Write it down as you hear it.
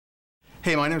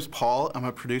Hey, my name is Paul. I'm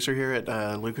a producer here at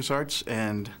LucasArts,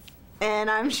 And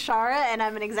I'm Shara, and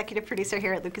I'm an executive producer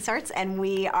here at LucasArts, and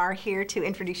we are here to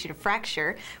introduce you to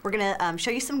Fracture. We're going to show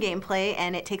you some gameplay,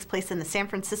 and it takes place in the San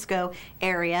Francisco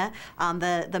area.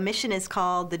 The mission is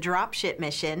called the Dropship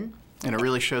Mission. And it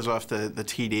really shows off the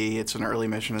TD. It's an early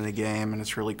mission in the game, and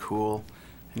it's really cool.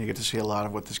 And you get to see a lot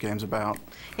of what this game's about.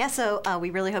 Yeah, so we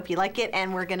really hope you like it,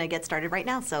 and we're going to get started right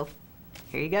now. So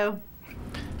here you go.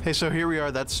 Hey, so here we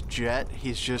are. That's Jet.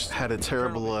 He's just had a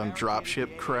terrible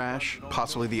dropship crash,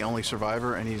 possibly the only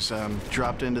survivor, and he's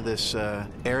dropped into this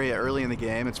area early in the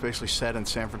game. It's basically set in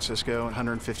San Francisco,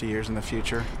 150 years in the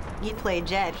future. You play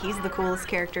Jet. He's the coolest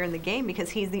character in the game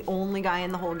because he's the only guy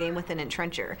in the whole game with an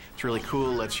entrencher. It's really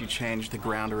cool. Lets you change the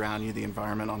ground around you, the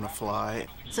environment on the fly.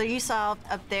 So you saw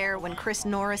up there when Chris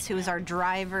Norris, who is our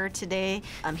driver today,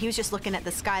 he was just looking at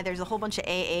the sky. There's a whole bunch of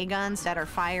AA guns that are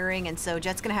firing, and so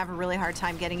Jet's going to have a really hard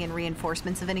time getting in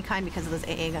reinforcements of any kind because of those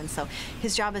AA guns. So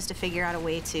his job is to figure out a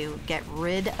way to get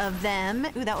rid of them.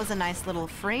 Ooh, that was a nice little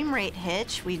frame rate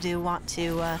hitch. We do want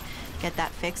to get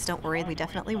that fixed. Don't worry, we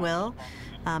definitely will.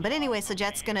 But anyway, so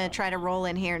Jet's going to try to roll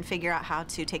in here and figure out how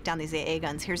to take down these AA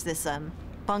guns. Here's this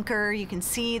bunker. You can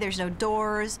see there's no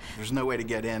doors. There's no way to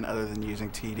get in other than using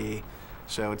TD.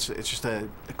 So it's just a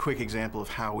quick example of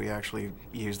how we actually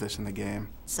use this in the game.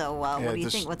 So what do you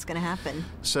think? What's going to happen?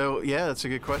 So yeah, that's a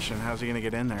good question. How's he going to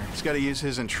get in there? He's got to use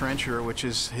his entrencher, which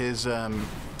is his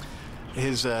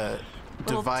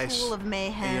device, tool of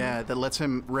mayhem. Yeah, that lets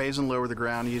him raise and lower the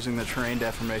ground using the terrain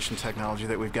deformation technology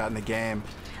that we've got in the game.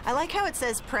 I like how it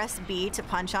says press B to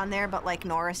punch on there, but like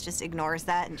Norris just ignores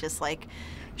that and just like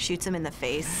shoots him in the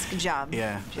face. Good job.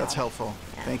 Yeah, that's helpful.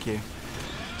 Yeah. Thank you.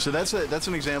 So that's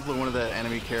an example of one of the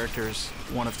enemy characters,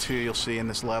 one of two you'll see in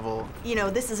this level. You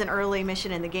know, this is an early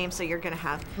mission in the game, so you're going to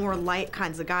have more light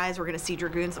kinds of guys. We're going to see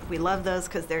Dragoons. We love those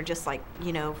because they're just like,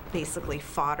 you know, basically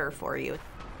fodder for you.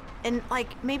 And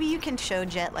like, maybe you can show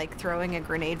Jet like throwing a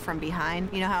grenade from behind.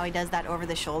 You know how he does that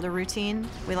over-the-shoulder routine?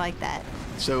 We like that.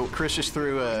 So Chris just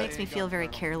threw a... It makes me feel very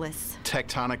careless.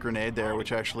 Tectonic grenade there,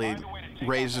 which actually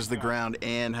raises the ground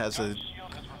and has a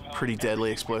pretty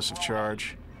deadly explosive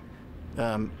charge.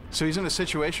 So he's in a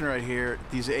situation right here.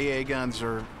 These AA guns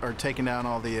are taking down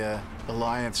all the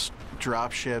Alliance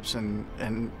dropships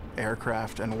and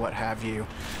aircraft and what have you.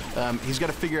 He's got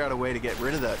to figure out a way to get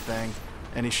rid of that thing.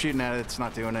 And he's shooting at it, it's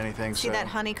not doing anything. See that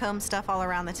honeycomb stuff all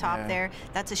around the top there?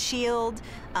 That's a shield.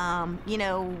 You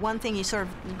know, one thing you sort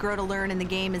of grow to learn in the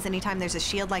game is anytime there's a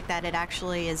shield like that, it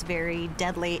actually is very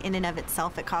deadly in and of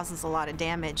itself. It causes a lot of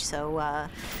damage. So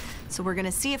we're going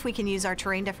to see if we can use our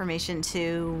terrain deformation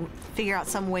to figure out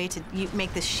some way to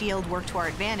make this shield work to our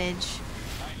advantage.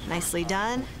 Nicely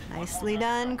done. Nicely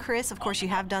done, Chris. Of course, you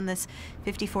have done this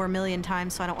 54 million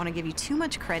times, so I don't want to give you too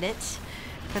much credit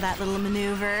for that little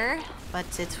maneuver, but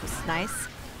it was nice.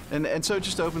 And so it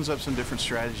just opens up some different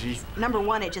strategies. Number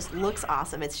one, it just looks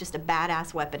awesome. It's just a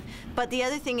badass weapon. But the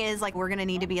other thing is, like, we're going to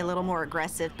need to be a little more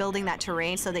aggressive, building that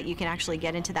terrain so that you can actually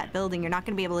get into that building. You're not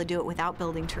going to be able to do it without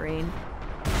building terrain.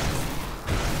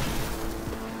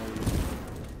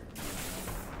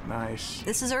 Nice.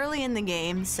 This is early in the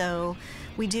game, so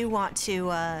we do want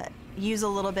to use a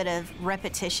little bit of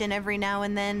repetition every now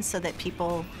and then so that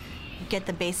people get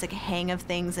the basic hang of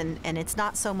things, and it's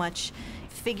not so much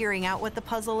figuring out what the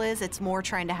puzzle is, it's more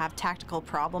trying to have tactical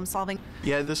problem solving.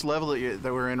 Yeah, this level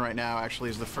that we're in right now actually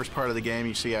is the first part of the game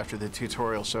you see after the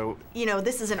tutorial, so... You know,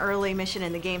 this is an early mission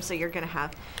in the game, so you're going to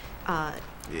have...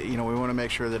 you know, we want to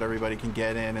make sure that everybody can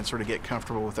get in and sort of get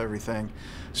comfortable with everything,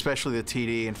 especially the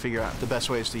TD, and figure out the best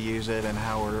ways to use it and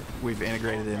how we've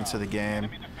integrated it into the game.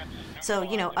 So,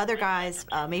 you know, other guys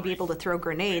may be able to throw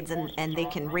grenades and they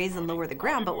can raise and lower the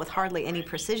ground, but with hardly any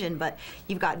precision. But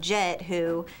you've got Jet,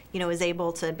 who, you know, is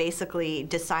able to basically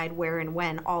decide where and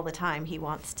when all the time he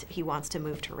wants to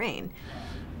move terrain.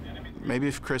 Maybe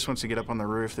if Chris wants to get up on the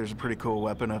roof, there's a pretty cool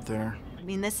weapon up there. I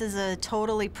mean, this is a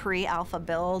totally pre-alpha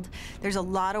build. There's a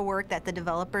lot of work that the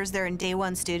developers, they're in Day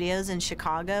One Studios in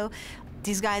Chicago.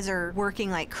 These guys are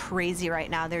working like crazy right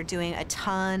now. They're doing a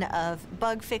ton of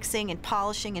bug fixing and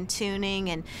polishing and tuning,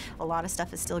 and a lot of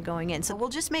stuff is still going in. So we'll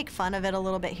just make fun of it a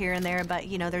little bit here and there, but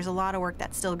you know, there's a lot of work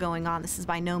that's still going on. This is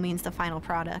by no means the final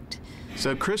product.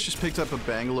 So Chris just picked up a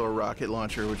Bangalore rocket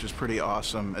launcher, which is pretty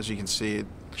awesome. As you can see, it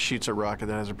shoots a rocket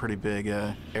that has a pretty big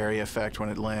area effect when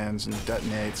it lands and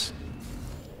detonates.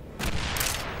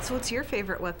 So what's your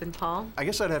favorite weapon, Paul? I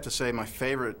guess I'd have to say my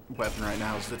favorite weapon right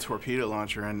now is the torpedo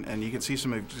launcher, and you can see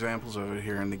some examples of it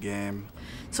here in the game.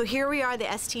 So here we are, the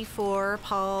ST4,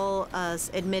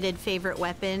 Paul's admitted favorite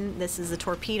weapon. This is a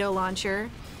torpedo launcher.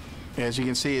 As you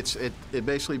can see, it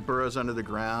basically burrows under the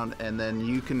ground, and then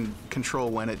you can control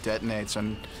when it detonates,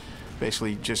 and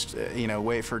basically just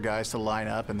wait for guys to line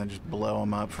up and then just blow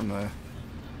them up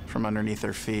from underneath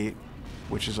their feet,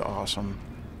 which is awesome.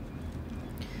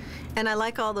 And I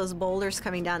like all those boulders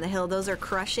coming down the hill. Those are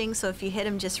crushing, so if you hit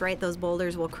them just right, those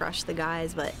boulders will crush the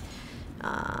guys. But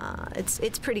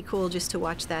it's pretty cool just to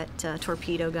watch that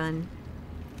torpedo gun.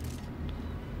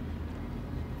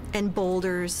 And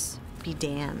boulders be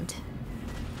damned.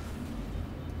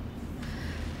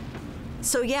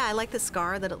 So yeah, I like the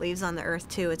scar that it leaves on the earth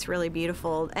too. It's really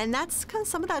beautiful, and that's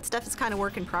some of that stuff is kind of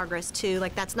work in progress too.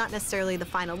 Like, that's not necessarily the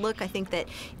final look. I think that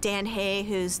Dan Hay,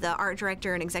 who's the art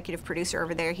director and executive producer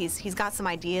over there, he's got some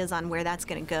ideas on where that's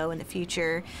going to go in the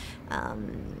future.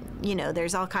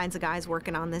 There's all kinds of guys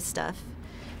working on this stuff.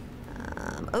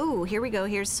 Oh, here we go.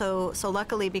 Here's so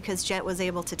luckily, because Jet was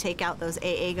able to take out those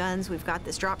AA guns, we've got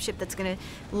this dropship that's going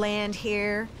to land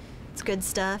here. It's good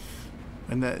stuff.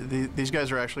 And these guys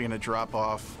are actually going to drop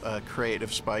off a crate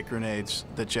of spike grenades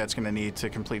that Jet's going to need to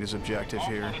complete his objective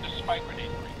here.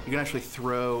 You can actually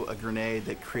throw a grenade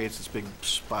that creates this big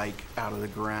spike out of the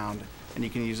ground, and you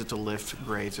can use it to lift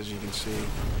grates, as you can see.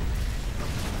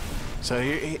 So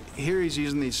here he's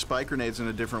using these spike grenades in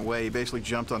a different way. He basically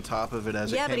jumped on top of it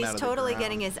as it came out of the ground. Yeah, but he's totally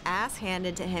getting his ass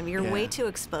handed to him. You're way too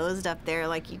exposed up there.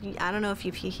 Like, I don't know if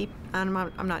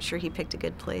I'm not sure he picked a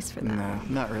good place for that. No,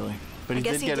 not really. But he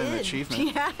did get an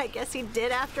achievement. Yeah, I guess he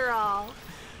did after all.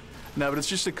 No, but it's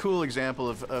just a cool example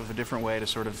of a different way to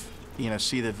sort of,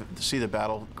 see the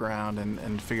battleground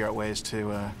and figure out ways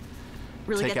to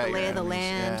really take get out the lay of the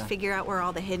land, yeah. Figure out where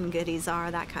all the hidden goodies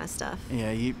are, that kind of stuff.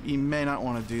 Yeah, you may not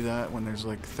want to do that when there's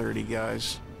like 30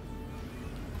 guys.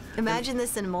 Imagine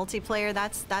this in multiplayer.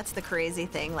 That's the crazy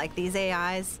thing. Like, these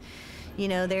AIs,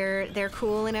 they're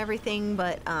cool and everything,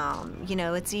 but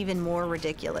it's even more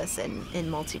ridiculous in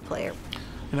multiplayer.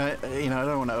 And I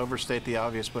don't want to overstate the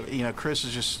obvious, but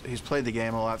Chris he's played the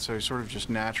game a lot, so he's sort of just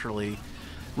naturally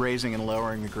raising and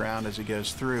lowering the ground as he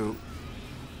goes through.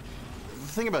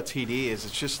 The thing about TD is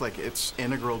it's just like it's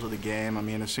integral to the game. I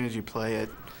mean, as soon as you play it,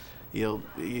 you'll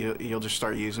just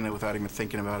start using it without even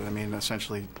thinking about it. I mean,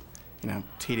 essentially,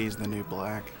 TD is the new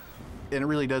black. And it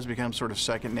really does become sort of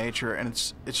second nature, and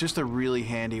it's just a really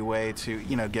handy way to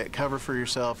get cover for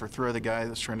yourself or throw the guy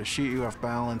that's trying to shoot you off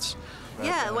balance.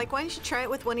 Yeah, like, why don't you try it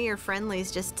with one of your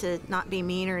friendlies, just to not be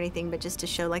mean or anything, but just to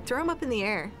show, like, throw him up in the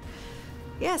air.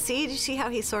 Yeah, see, did you see how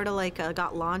he sort of like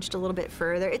got launched a little bit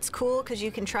further? It's cool because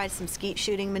you can try some skeet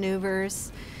shooting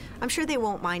maneuvers. I'm sure they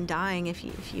won't mind dying if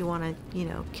you want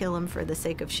to kill them for the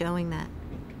sake of showing that.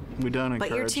 We don't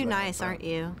encourage But you're too that, nice, aren't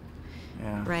you?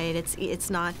 Yeah. Right. It's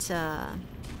not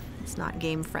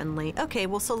game friendly. Okay.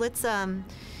 Well, so let's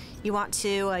you want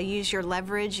to use your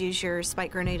leverage, use your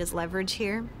spike grenade as leverage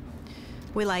here.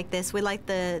 We like this. We like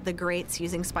the grates,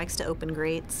 using spikes to open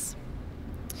grates.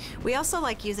 We also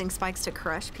like using spikes to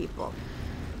crush people.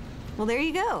 Well, there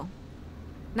you go.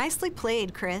 Nicely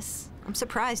played, Chris. I'm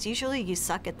surprised. Usually you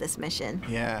suck at this mission.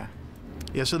 Yeah.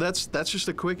 Yeah, so that's just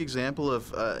a quick example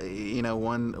of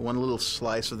one little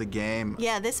slice of the game.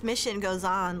 Yeah, this mission goes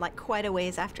on like quite a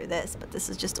ways after this, but this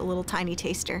is just a little tiny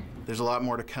taster. There's a lot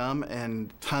more to come,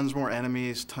 and tons more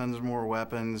enemies, tons more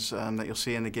weapons that you'll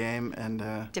see in the game,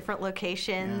 and different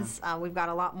locations. Yeah. We've got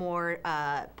a lot more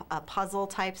puzzle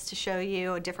types to show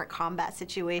you, a different combat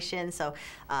situation. So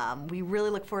we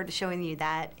really look forward to showing you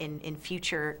that in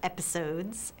future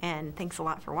episodes. And thanks a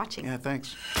lot for watching. Yeah,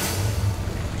 thanks.